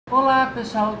Olá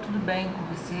pessoal, tudo bem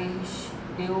com vocês?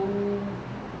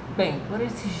 Por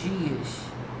esses dias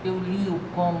eu li o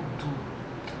conto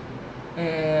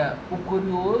O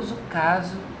Curioso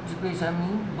Caso de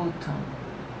Benjamin Button.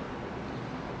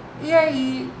 E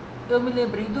aí eu me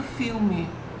lembrei do filme,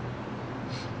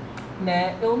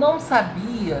 né? Eu não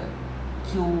sabia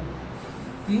que o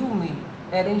filme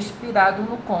era inspirado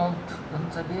no conto, eu não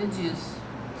sabia disso.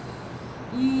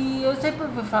 E eu sempre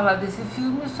ouvi falar desse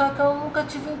filme, só que eu nunca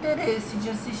tive interesse de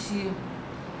assistir.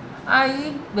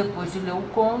 Aí, depois de ler o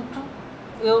conto,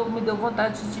 eu me deu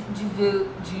vontade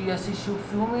de assistir o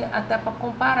filme até para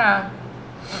comparar.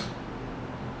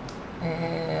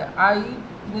 Aí,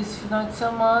 nesse final de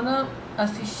semana,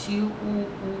 assisti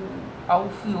ao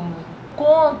filme. O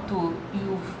conto e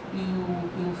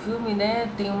o filme, né,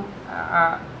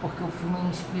 porque o filme é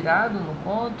inspirado no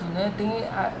conto, né,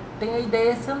 tem a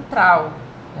ideia central,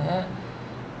 né?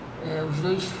 Os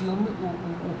dois filmes,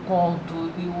 o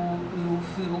conto e o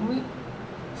filme,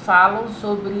 falam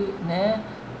sobre, né,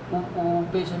 o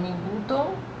Benjamin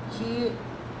Button, que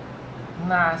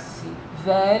nasce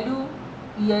velho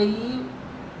e aí,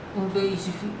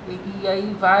 e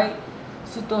aí vai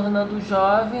se tornando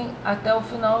jovem até o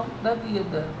final da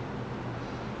vida.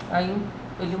 Aí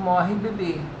ele morre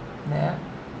bebê, né?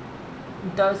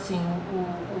 Então, assim,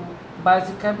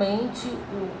 basicamente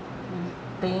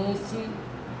tem esse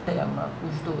tema,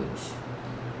 os dois.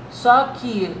 Só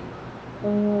que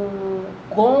o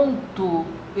conto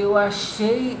eu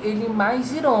achei ele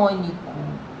mais irônico,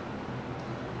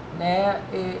 né?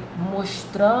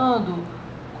 Mostrando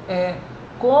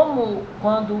como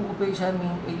quando o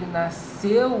Benjamin ele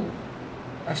nasceu,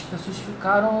 as pessoas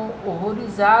ficaram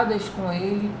horrorizadas com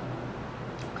ele.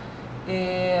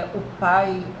 O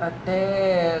pai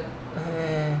até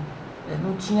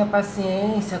não tinha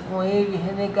paciência com ele,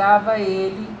 renegava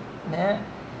ele, né?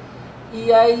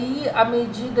 E aí, à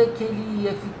medida que ele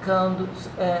ia ficando,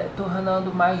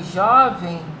 tornando mais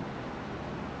jovem,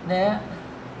 né?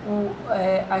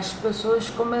 As pessoas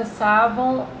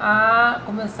começaram a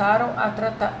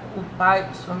tratar o pai,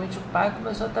 principalmente o pai,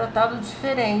 começou a tratá-lo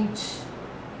diferente,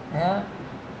 né?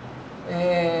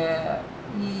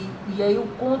 E aí o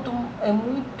conto é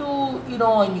muito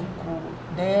irônico,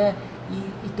 né?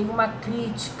 E tem uma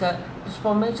crítica,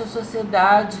 principalmente à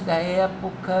sociedade da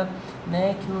época,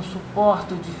 né? Que não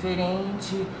suporta o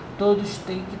diferente, todos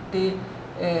têm que ter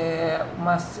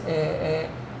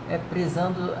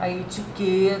prezando a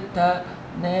etiqueta,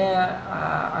 né?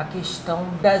 A questão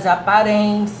das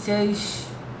aparências,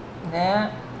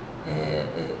 né?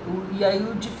 E aí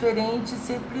o diferente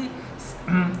sempre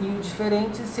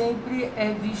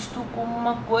é visto como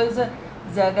uma coisa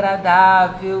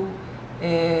desagradável.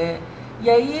 E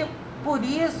aí, por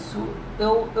isso,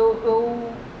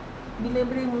 eu me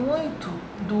lembrei muito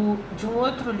de um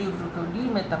outro livro que eu li,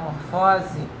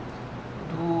 Metamorfose,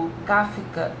 do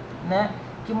Kafka, né?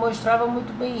 Que mostrava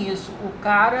muito bem isso. O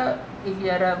cara, ele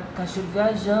era caixeiro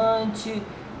viajante,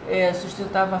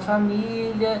 sustentava a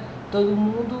família, todo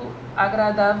mundo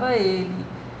agradava a ele,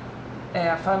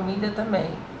 a família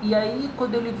também. E aí,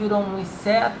 quando ele virou um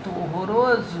inseto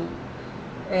horroroso,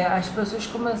 as pessoas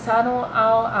começaram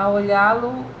a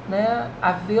olhá-lo, né,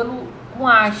 a vê-lo com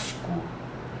asco,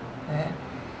 né?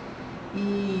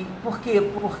 E por quê?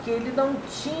 Porque ele não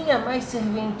tinha mais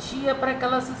serventia para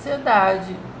aquela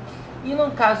sociedade. E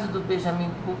no caso do Benjamin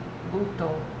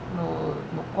Button,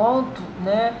 no conto,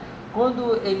 né,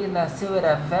 quando ele nasceu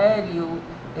era velho,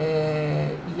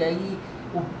 e aí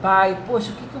o pai,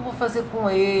 poxa, o que eu vou fazer com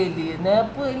ele, né?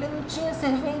 Pô, ele não tinha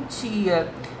serventia,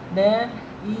 né?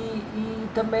 E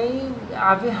também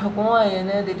a vergonha,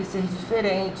 né, dele ser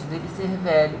diferente, dele ser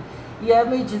velho. E à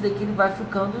medida que ele vai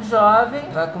ficando jovem,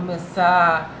 vai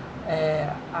começar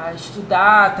a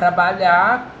estudar, a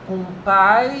trabalhar com o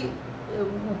pai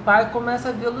começa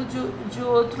a vê-lo de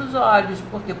outros olhos.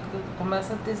 Por quê? Porque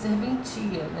começa a ter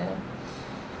serventia, né?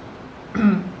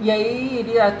 E aí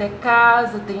ele até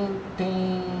casa,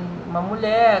 tem uma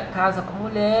mulher, casa com a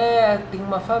mulher, tem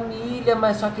uma família,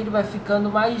 mas só que ele vai ficando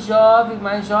mais jovem,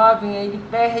 aí ele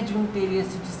perde o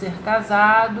interesse de ser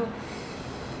casado,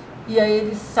 e aí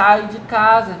ele sai de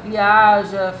casa,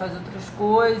 viaja, faz outras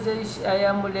coisas, aí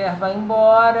a mulher vai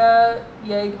embora,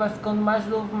 e aí ele vai ficando mais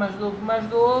novo,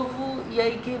 e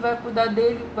aí quem vai cuidar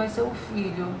dele vai ser o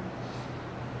filho.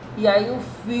 E aí o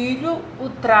filho o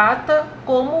trata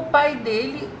como o pai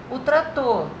dele o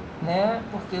tratou, né?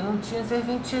 Porque não tinha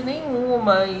serventia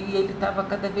nenhuma e ele estava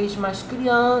cada vez mais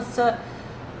criança,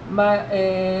 mas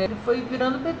ele foi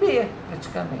virando bebê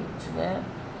praticamente, né?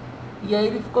 E aí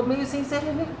ele ficou meio sem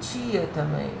serventia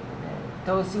também, né?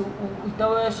 Então, assim,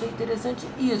 então eu achei interessante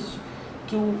isso,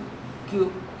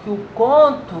 que que o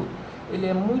conto ele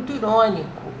é muito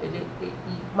irônico, e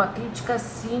uma crítica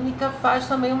cínica faz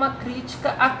também uma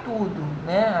crítica a tudo,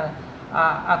 né?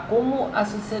 A como a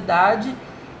sociedade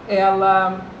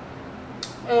ela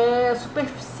é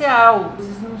superficial,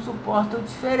 eles não suportam o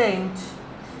diferente.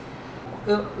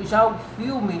 Já o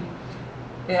filme,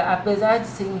 apesar de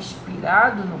ser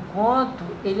inspirado no conto,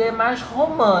 ele é mais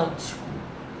romântico.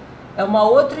 É uma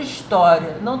outra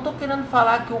história. Não estou querendo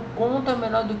falar que o conto é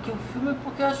melhor do que o filme,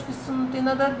 porque eu acho que isso não tem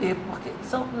nada a ver. Porque,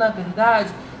 na verdade,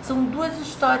 são duas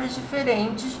histórias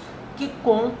diferentes que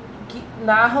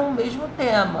narram o mesmo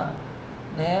tema,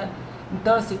 né?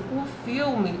 Então, assim, o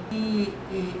filme,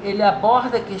 ele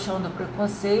aborda a questão do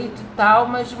preconceito e tal,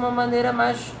 mas de uma maneira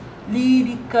mais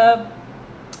lírica.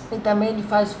 E também ele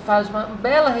faz uma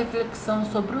bela reflexão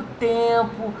sobre o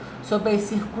tempo, sobre as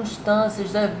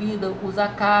circunstâncias da vida, os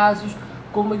acasos,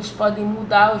 como eles podem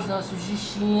mudar os nossos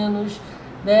destinos,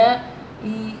 né?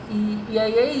 E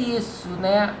aí é isso,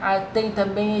 né? Tem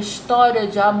também a história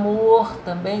de amor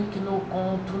também, que no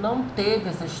conto não teve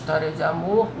essa história de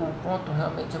amor, o conto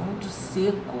realmente é muito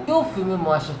seco. E o filme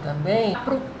mostra também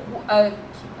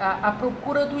a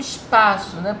procura do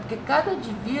espaço, né? Porque cada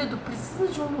indivíduo precisa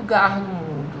de um lugar no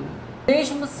mundo.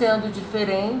 Mesmo sendo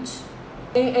diferente,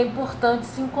 é importante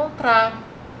se encontrar.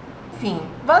 Enfim,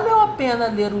 valeu a pena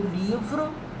ler o livro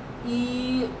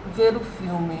e ver o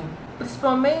filme.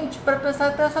 Principalmente para pensar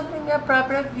até sobre a minha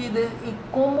própria vida e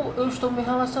como eu estou me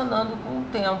relacionando com o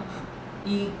tempo.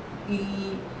 E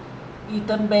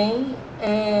também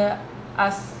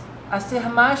a ser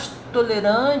mais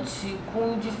tolerante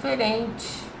com o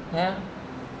diferente, né?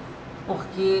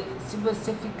 Porque se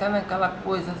você ficar naquela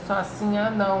coisa só assim,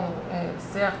 não,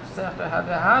 certo,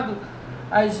 errado,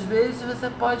 às vezes você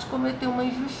pode cometer uma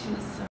injustiça.